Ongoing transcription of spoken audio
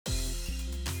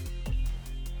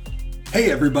Hey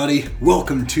everybody,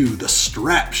 welcome to The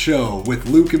Strap Show with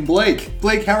Luke and Blake.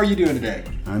 Blake, how are you doing today?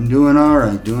 I'm doing all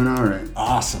right.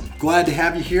 Awesome. Glad to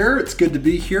have you here. It's good to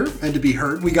be here and to be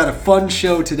heard. We got a fun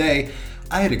show today.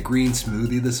 I had a green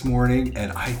smoothie this morning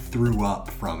and I threw up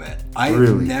from it. I've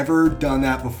Really? never done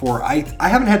that before. I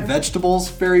haven't had vegetables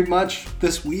very much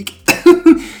this week.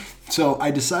 So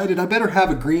I decided I better have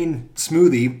a green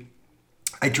smoothie.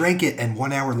 I drank it and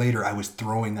 1 hour later I was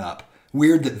throwing up.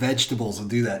 Weird that vegetables will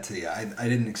do that to you. I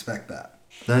didn't expect that.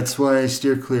 That's why I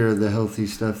steer clear of the healthy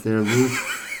stuff there, Luke.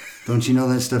 Don't you know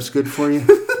that stuff's good for you?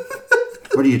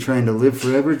 What are you, trying to live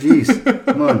forever? Jeez,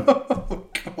 come on. Oh,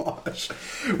 gosh.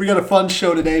 We got a fun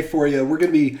show today for you. We're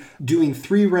going to be doing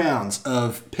 3 rounds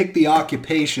of pick the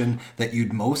occupation that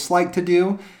you'd most like to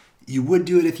do. You would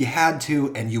do it if you had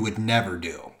to, and you would never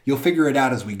do. You'll figure it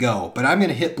out as we go. But I'm going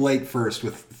to hit Blake first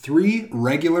with 3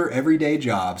 regular everyday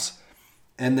jobs.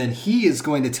 And then he is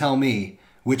going to tell me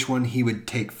which one he would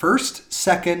take first,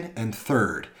 second, and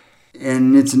third.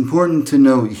 And it's important to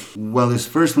note, while this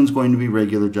first one's going to be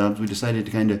regular jobs, we decided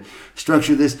to kind of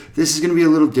structure this. This is going to be a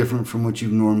little different from what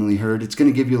you've normally heard. It's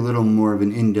going to give you a little more of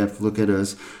an in-depth look at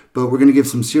us. But we're going to give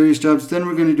some serious jobs. Then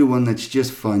we're going to do one that's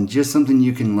just fun, just something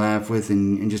you can laugh with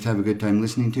and just have a good time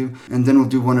listening to. And then we'll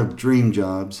do one of dream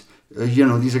jobs. These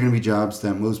are going to be jobs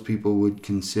that most people would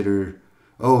consider,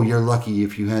 oh, you're lucky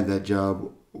if you had that job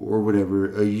or whatever,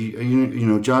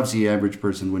 jobs the average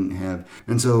person wouldn't have.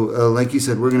 And so, like you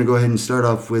said, we're going to go ahead and start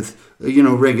off with,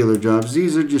 regular jobs.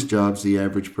 These are just jobs the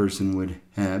average person would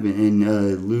have.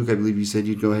 And Luke, I believe you said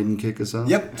you'd go ahead and kick us off?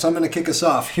 Yep, so I'm going to kick us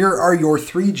off. Here are your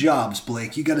 3 jobs,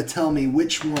 Blake. You got to tell me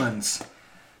which ones,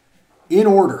 in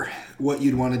order, what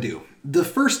you'd want to do. The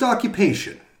first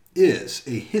occupation is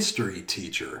a history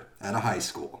teacher at a high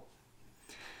school.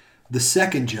 The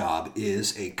second job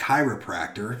is a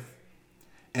chiropractor.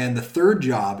 And the third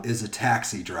job is a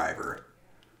taxi driver.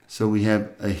 So we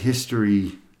have a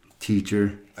history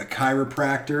teacher, a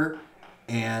chiropractor,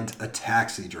 and a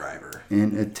taxi driver.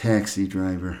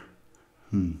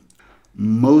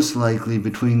 Most likely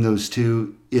between those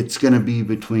two, it's going to be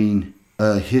between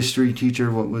a history teacher.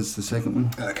 What was the second one?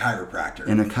 A chiropractor.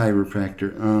 And a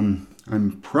chiropractor.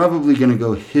 I'm probably going to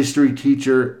go history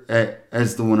teacher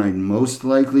as the one I'd most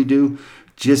likely do.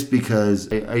 Just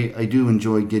because I do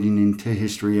enjoy getting into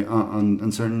history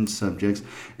on certain subjects,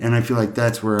 and I feel like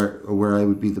that's where I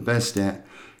would be the best at.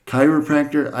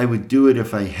 Chiropractor, I would do it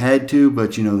if I had to,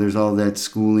 but there's all that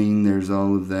schooling, there's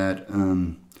all of that,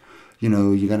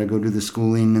 you got to go to the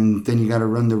schooling, and then you got to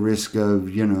run the risk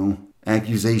of,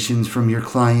 accusations from your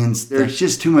clients. There's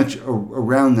just too much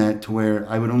around that to where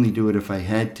I would only do it if I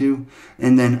had to.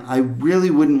 And then I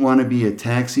really wouldn't want to be a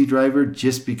taxi driver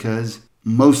just because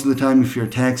most of the time, if you're a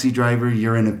taxi driver,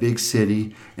 you're in a big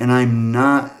city, and I'm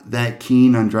not that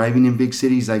keen on driving in big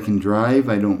cities. I can drive.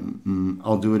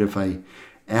 I'll do it if I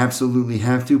absolutely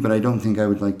have to, but I don't think I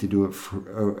would like to do it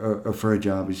for a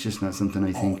job. It's just not something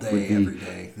I think would be every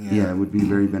day. Yeah, it would be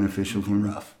very beneficial for me.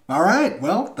 Rough. All right,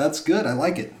 well, that's good. I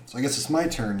like it. So I guess it's my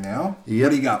turn now. Yep. What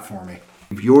do you got for me?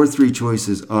 Your 3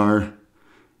 choices are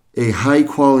a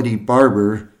high-quality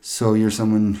barber, so you're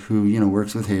someone who,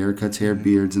 works with hair, cuts hair,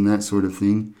 beards, and that sort of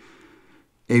thing.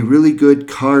 A really good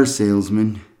car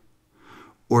salesman,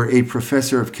 or a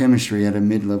professor of chemistry at a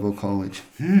mid-level college.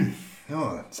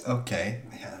 Oh, okay.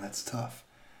 Yeah, that's tough.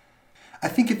 I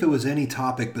think if it was any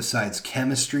topic besides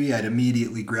chemistry, I'd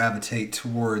immediately gravitate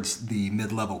towards the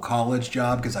mid-level college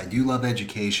job because I do love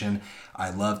education.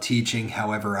 I love teaching.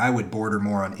 However, I would border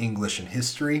more on English and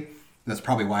history. That's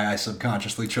probably why I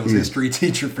subconsciously chose history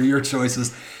teacher for your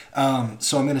choices.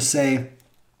 So I'm going to say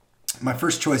my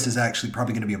first choice is actually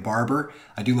probably going to be a barber.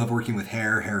 I do love working with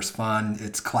hair. Hair's fun.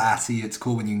 It's classy. It's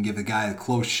cool when you can give the guy a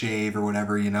close shave or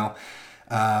whatever,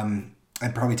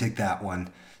 I'd probably take that one.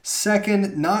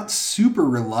 Second, not super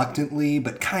reluctantly,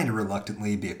 but kind of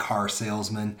reluctantly, be a car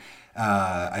salesman.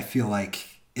 I feel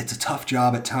like it's a tough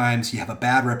job at times. You have a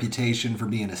bad reputation for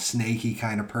being a snaky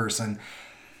kind of person.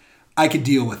 I could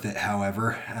deal with it,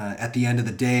 however. At the end of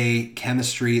the day,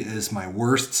 chemistry is my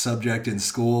worst subject in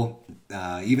school,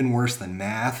 even worse than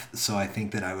math, so I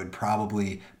think that I would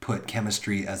probably put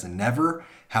chemistry as a never.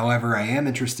 However, I am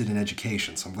interested in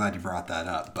education, so I'm glad you brought that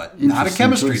up, but not a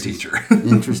chemistry teacher.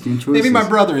 Interesting choices. Maybe my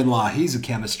brother-in-law, he's a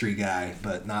chemistry guy,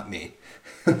 but not me.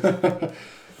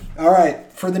 All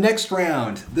right, for the next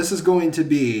round, this is going to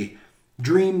be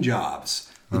dream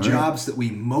jobs. The jobs that we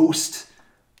most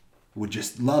would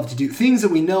just love to do. Things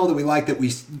that we know that we like, that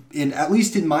we, at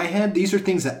least in my head, these are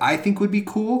things that I think would be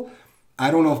cool.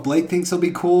 I don't know if Blake thinks they'll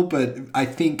be cool, but I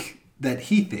think that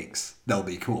he thinks they'll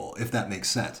be cool, if that makes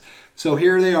sense. So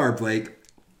here they are, Blake.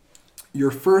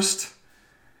 Your first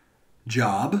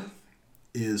job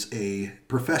is a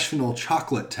professional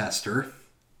chocolate tester.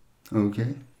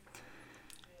 Okay.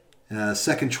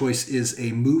 Second choice is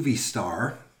a movie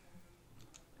star.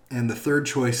 And the third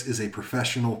choice is a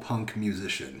professional punk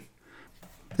musician.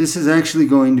 This is actually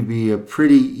going to be a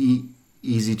pretty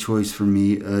easy choice for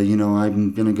me.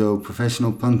 I'm going to go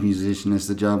professional punk musician as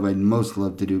the job I'd most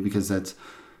love to do, because that's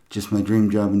just my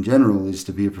dream job in general, is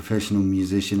to be a professional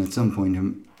musician at some point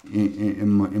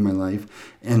in my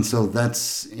life. And so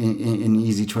that's an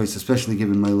easy choice, especially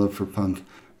given my love for punk.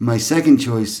 My second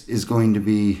choice is going to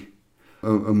be a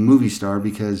movie star,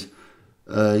 because,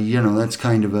 that's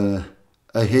kind of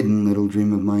a hidden little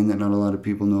dream of mine that not a lot of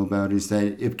people know about, is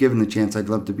that if given the chance, I'd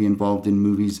love to be involved in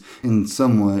movies in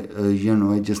some way.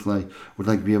 I just would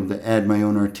like to be able to add my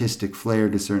own artistic flair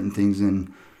to certain things,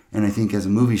 and I think as a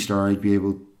movie star, I'd be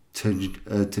able to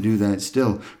do that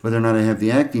still. Whether or not I have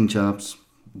the acting chops,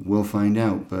 we'll find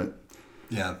out. But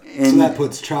yeah, so that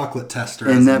puts chocolate tester.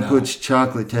 And that puts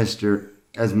chocolate tester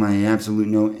as my absolute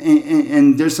no.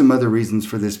 And there's some other reasons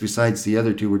for this besides the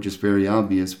other two were just very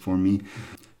obvious for me.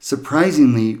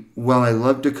 Surprisingly, while I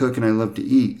love to cook and I love to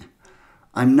eat,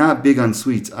 I'm not big on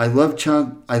sweets. I like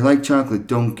chocolate,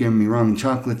 don't get me wrong.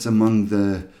 Chocolate's among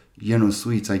the,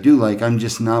 sweets I do like. I'm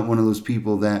just not one of those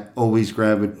people that always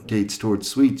gravitates towards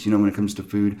sweets, when it comes to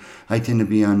food. I tend to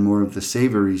be on more of the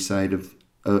savory side of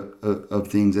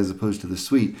things as opposed to the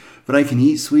sweet. But I can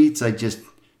eat sweets. I just,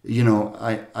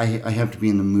 I have to be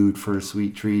in the mood for a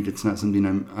sweet treat. It's not something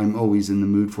I'm always in the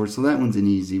mood for. So that one's an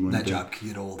easy one. That job could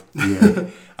get old. Yeah.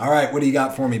 All right, what do you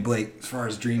got for me, Blake, as far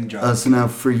as dream jobs? So now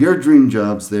for your dream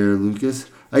jobs there, Lucas,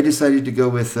 I decided to go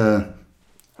with,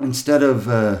 instead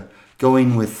of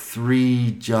going with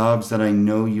 3 jobs that I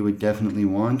know you would definitely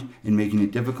want and making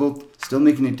it difficult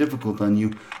on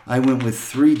you, I went with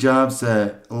 3 jobs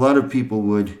that a lot of people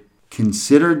would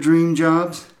consider dream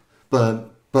jobs,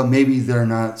 but maybe they're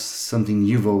not something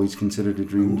you've always considered a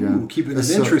dream job. Keeping it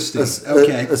interesting.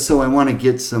 Okay. So I want to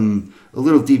get a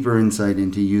little deeper insight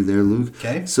into you there, Luke.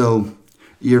 Okay. So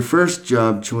your first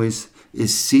job choice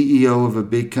is CEO of a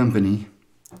big company.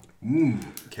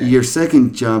 Okay. Your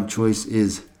second job choice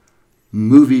is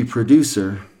movie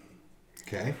producer.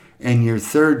 Okay. And your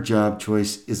third job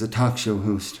choice is a talk show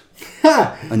host.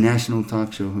 A national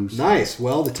talk show host. Nice.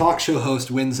 Well, the talk show host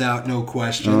wins out, no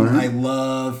question. Right. I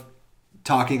love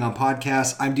talking on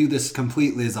podcasts. I do this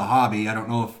completely as a hobby. I don't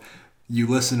know if you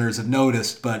listeners have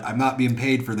noticed, but I'm not being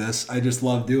paid for this. I just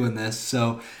love doing this.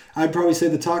 So I'd probably say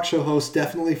the talk show host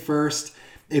definitely first,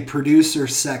 a producer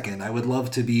second. I would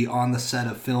love to be on the set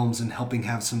of films and helping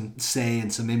have some say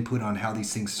and some input on how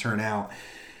these things turn out.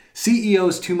 CEO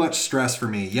is too much stress for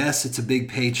me. Yes, it's a big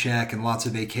paycheck and lots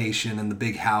of vacation and the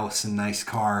big house and nice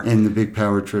car. And the big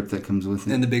power trip that comes with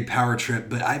it. And the big power trip.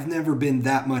 But I've never been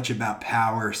that much about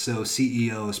power, so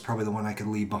CEO is probably the one I could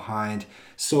leave behind.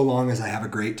 So long as I have a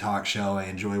great talk show, I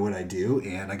enjoy what I do,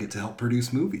 and I get to help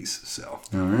produce movies. So,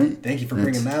 all right. Thank you for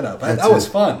bringing that up. That was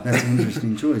fun. That's an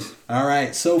interesting choice. All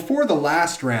right. So for the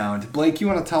last round, Blake, you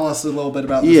want to tell us a little bit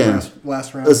about this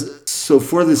last round? So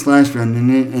for this last round,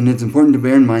 and it's important to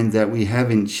bear in mind that we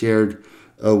haven't shared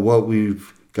what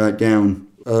we've got down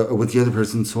with the other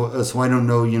person, so I don't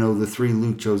know, the 3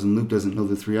 Luke chose, and Luke doesn't know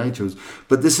the 3 I chose.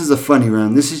 But this is a funny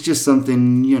round. This is just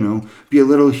something, be a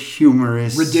little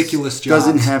humorous. Ridiculous jobs.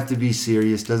 Doesn't have to be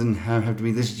serious. Doesn't have to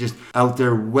be. This is just out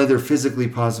there, whether physically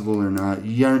possible or not.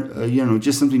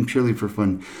 Just something purely for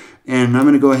fun. And I'm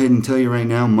going to go ahead and tell you right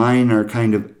now, mine are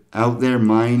kind of out there.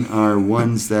 Mine are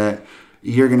ones that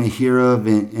you're going to hear of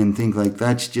and think like,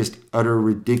 that's just utter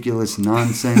ridiculous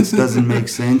nonsense, doesn't make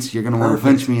sense. You're going to want to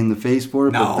punch me in the face for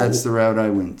it, but that's the route I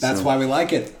went. That's why we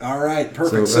like it. All right,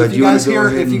 perfect. So if you guys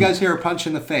hear a punch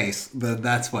in the face,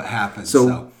 that's what happens.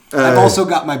 So I've also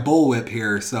got my bullwhip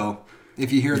here, so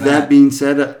if you hear that. That being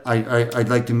said, I'd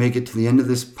like to make it to the end of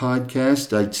this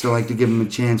podcast. I'd still like to give them a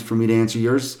chance for me to answer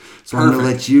yours. So I'm going to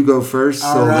let you go first,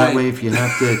 so that way if you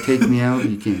have to take me out,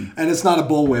 you can. And it's not a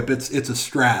bullwhip, it's a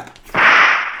strap.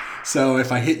 So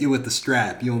if I hit you with the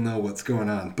strap, you'll know what's going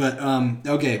on. But,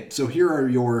 okay, so here are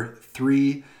your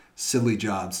 3 silly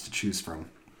jobs to choose from.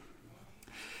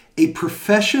 A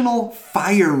professional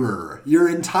firer. Your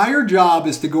entire job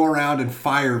is to go around and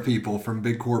fire people from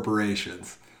big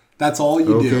corporations. That's all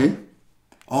you do.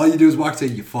 All you do is walk and say,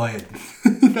 you fired.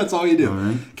 That's all you do. All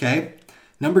right. Okay?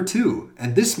 Number 2,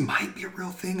 and this might be a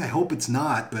real thing. I hope it's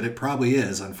not, but it probably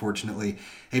is, unfortunately.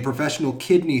 A professional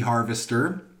kidney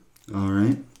harvester. All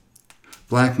right.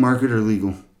 Black market or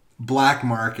legal? Black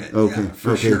market. Okay, yeah,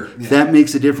 for sure. Yeah. That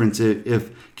makes a difference. If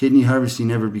kidney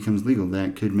harvesting ever becomes legal,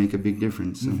 that could make a big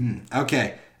difference. So. Mm-hmm.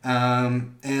 Okay.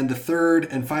 And the third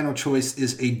and final choice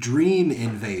is a dream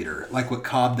invader, like what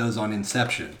Cobb does on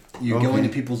Inception. You go into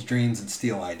people's dreams and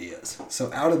steal ideas.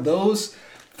 So out of those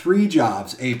 3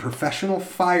 jobs, a professional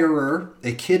firer,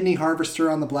 a kidney harvester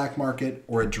on the black market,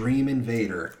 or a dream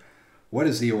invader, what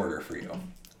is the order for you?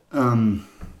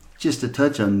 Just to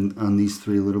touch on these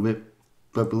 3 a little bit,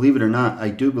 but believe it or not, I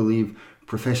do believe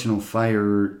professional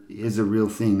firer is a real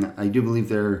thing. I do believe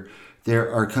there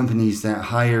are companies that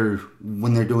hire,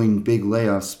 when they're doing big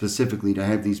layoffs specifically, to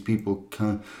have these people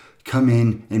come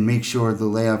in and make sure the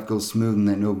layoff goes smooth and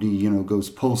that nobody, goes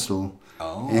postal.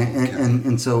 Oh,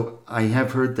 and so I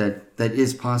have heard that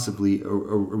is possibly a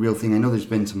real thing. I know there's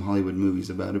been some Hollywood movies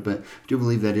about it, but I do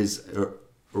believe that is a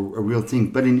real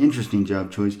thing. But an interesting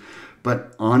job choice.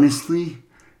 But honestly,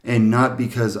 and not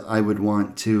because I would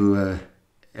want to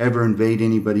ever invade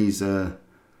anybody's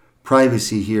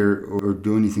privacy here or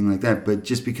do anything like that, but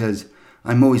just because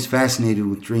I'm always fascinated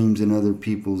with dreams and other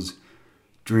people's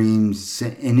dreams,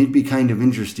 and it'd be kind of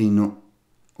interesting,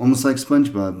 almost like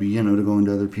SpongeBob, to go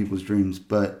into other people's dreams.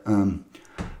 But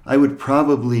I would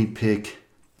probably pick,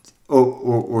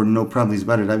 or no problems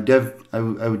about it. I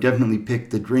would definitely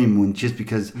pick the dream one, just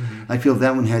because I feel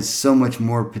that one has so much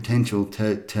more potential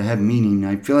to have meaning.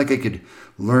 I feel like I could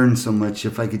learn so much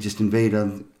if I could just invade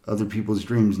other people's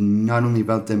dreams, not only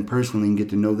about them personally and get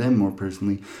to know them more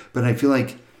personally, but I feel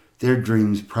like their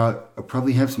dreams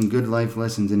probably have some good life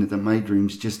lessons in it that my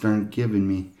dreams just aren't giving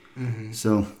me.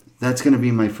 So that's going to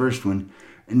be my first one.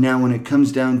 And now when it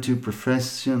comes down to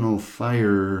professional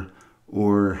firer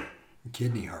or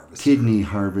kidney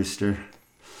harvester,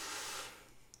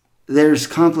 there's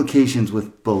complications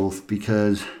with both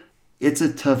because it's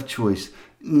a tough choice.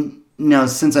 Now,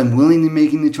 since I'm willingly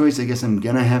making the choice, I guess I'm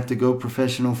going to have to go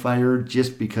professional firer,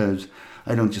 just because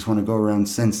I don't just want to go around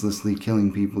senselessly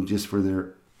killing people just for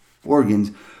their organs.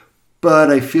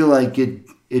 But I feel like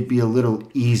it'd be a little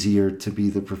easier to be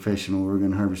the professional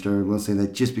organ harvester. I will say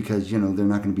that, just because, they're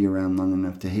not going to be around long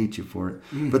enough to hate you for it.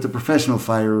 But the professional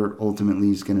firer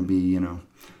ultimately is going to be,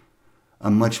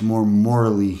 a much more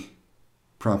morally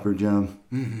proper job.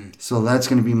 So that's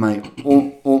going to be my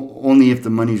only if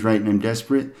the money's right and I'm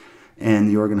desperate. And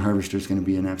the organ harvester is going to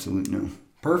be an absolute no.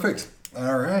 Perfect.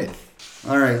 All right,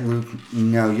 Luke.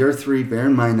 Now, your 3, bear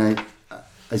in mind,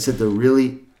 I said they're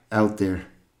really out there.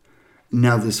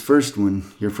 Now, this first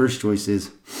one, your first choice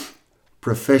is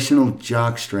professional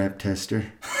jockstrap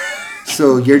tester.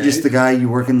 So you're just the guy, you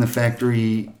work in the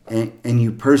factory, and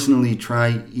you personally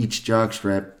try each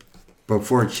jockstrap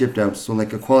before it's shipped out. So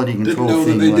like a quality control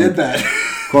thing. Didn't know that they did that.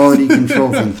 Quality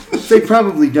control thing. They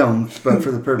probably don't, but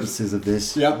for the purposes of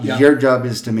this, your job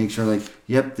is to make sure,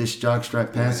 this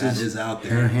jockstrap passes. That is out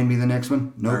there. Here, hand me the next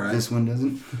one. Nope, right. This one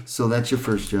doesn't. So that's your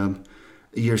first job.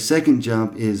 Your second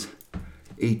job is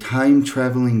a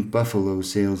time-traveling buffalo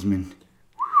salesman.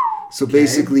 So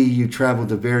basically, you travel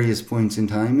to various points in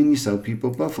time and you sell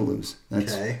people buffaloes.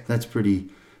 That's pretty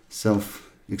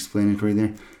self-explanatory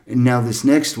there. And now this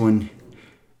next one,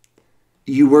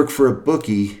 you work for a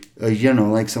bookie,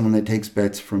 like someone that takes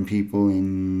bets from people,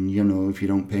 and if you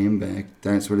don't pay them back,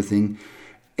 that sort of thing.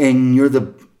 And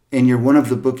you're one of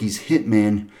the bookie's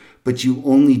hitman, but you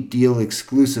only deal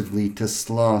exclusively to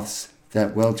sloths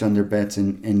that welch on their bets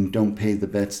and don't pay the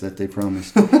bets that they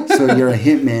promised. So you're a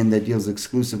hitman that deals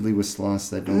exclusively with sloths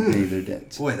that don't pay their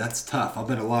debts. Boy, that's tough. I'll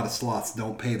bet a lot of sloths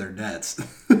don't pay their debts.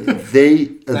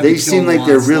 They seem like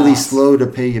they're really slow to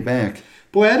pay you back.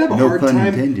 Boy, I'd have a hard time. No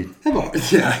pun intended.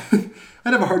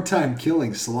 I'd have a hard time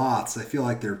killing sloths. I feel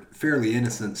like they're fairly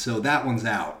innocent, so that one's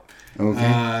out. Okay.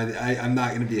 I'm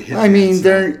not going to be a hitman.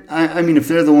 I mean, if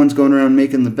they're the ones going around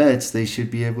making the bets, they should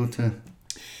be able to.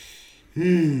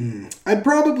 I'd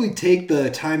probably take the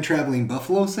time-traveling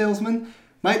buffalo salesman.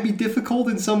 Might be difficult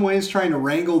in some ways trying to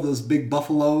wrangle those big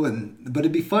buffalo, but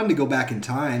it'd be fun to go back in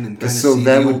time and kind of see the Old West.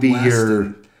 So that would be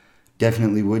your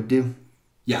definitely would do?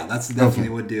 Yeah, that's definitely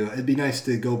would do. It'd be nice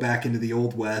to go back into the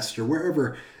Old West or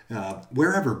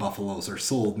wherever buffaloes are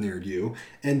sold near you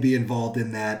and be involved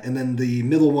in that. And then the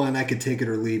middle one, I could take it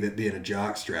or leave it, being a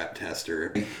jockstrap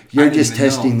tester. You're just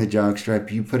testing the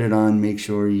jockstrap. You put it on, make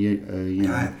sure I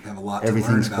have a lot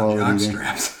everything's to learn about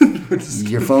jockstraps.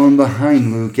 You're falling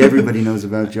behind, Luke. Everybody knows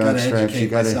about jockstraps. You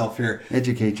got to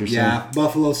educate yourself. Yeah,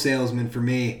 buffalo salesman for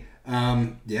me.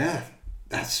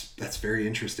 That's very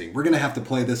interesting. We're going to have to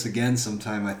play this again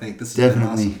sometime, I think. This is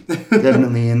awesome.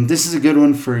 Definitely. And this is a good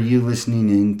one for you listening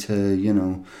in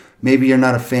to, maybe you're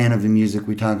not a fan of the music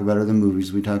we talk about or the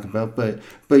movies we talk about, but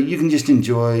you can just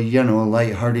enjoy, a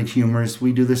lighthearted, humorous.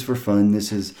 We do this for fun.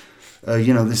 This is,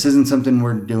 this isn't something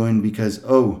we're doing because,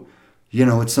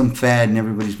 it's some fad and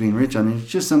everybody's being rich on it.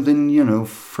 It's just something,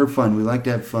 for fun. We like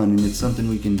to have fun, and it's something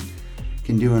we can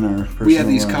do in our personal We have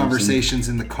these lives. conversations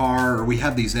in the car, or we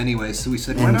have these anyways. So we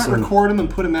said, why And not so- record them and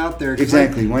put them out there? 'Cause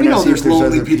Exactly. Why we not know see there's if there's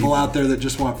lonely other people people? out there that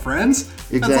just want friends.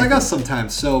 That's Exactly. like us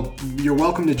sometimes. So you're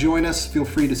welcome to join us. Feel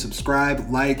free to subscribe,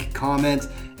 like, comment,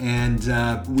 and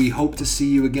we hope to see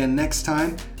you again next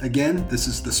time. Again, this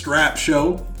is The Strap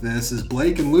Show. This is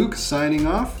Blake and Luke signing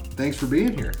off. Thanks for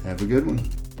being here. Have a good one.